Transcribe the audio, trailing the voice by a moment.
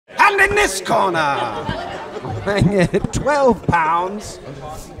And in this corner, weighing at 12 pounds,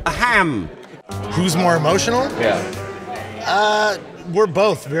 a ham. Who's more emotional? Yeah. We're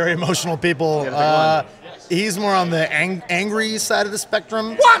both very emotional people. He's more on the angry side of the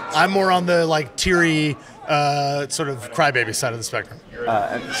spectrum. What? I'm more on the like teary, sort of crybaby side of the spectrum.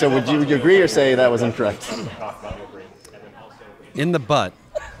 So would you agree or say that was incorrect? In the butt.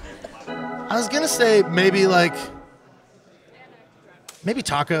 I was gonna say maybe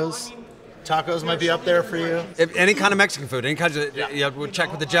tacos. Tacos might be up there for you. If any kind of Mexican food, any kind of, we'll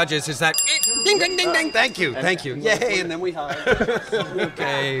check with the judges. Is that ding, ding, ding, ding? Thank you. Yay, and then we hug.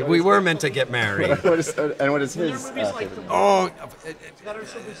 Okay, we were meant to get married. What is his favorite? Oh,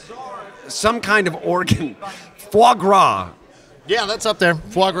 some kind of organ. Foie gras. Yeah, that's up there.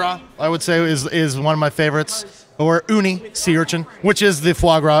 Foie gras, I would say, is one of my favorites. Or uni, sea urchin, which is the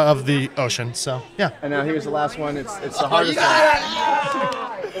foie gras of the ocean. So, yeah. And now here's the last one. It's the hardest one.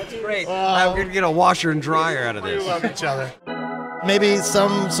 That's great. I'm going to get a washer and dryer out of this. We love each other. Maybe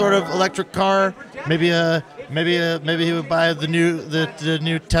some sort of electric car. Maybe he would buy the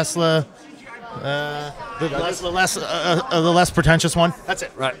new Tesla. The less pretentious one. That's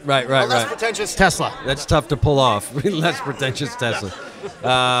it. Right. Less pretentious Tesla. That's tough to pull off. Less pretentious Tesla.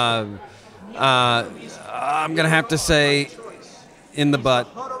 I'm going to have to say in the butt.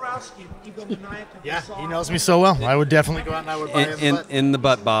 Yeah, he knows me so well. I would definitely go out and I would buy in the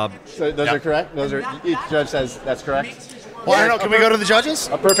butt, Bob. So those are correct? Each judge says that's correct? Well, I don't know. Can we go to the judges?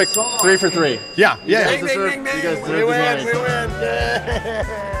 A perfect 3 for 3. Yeah. You guys deserve We win.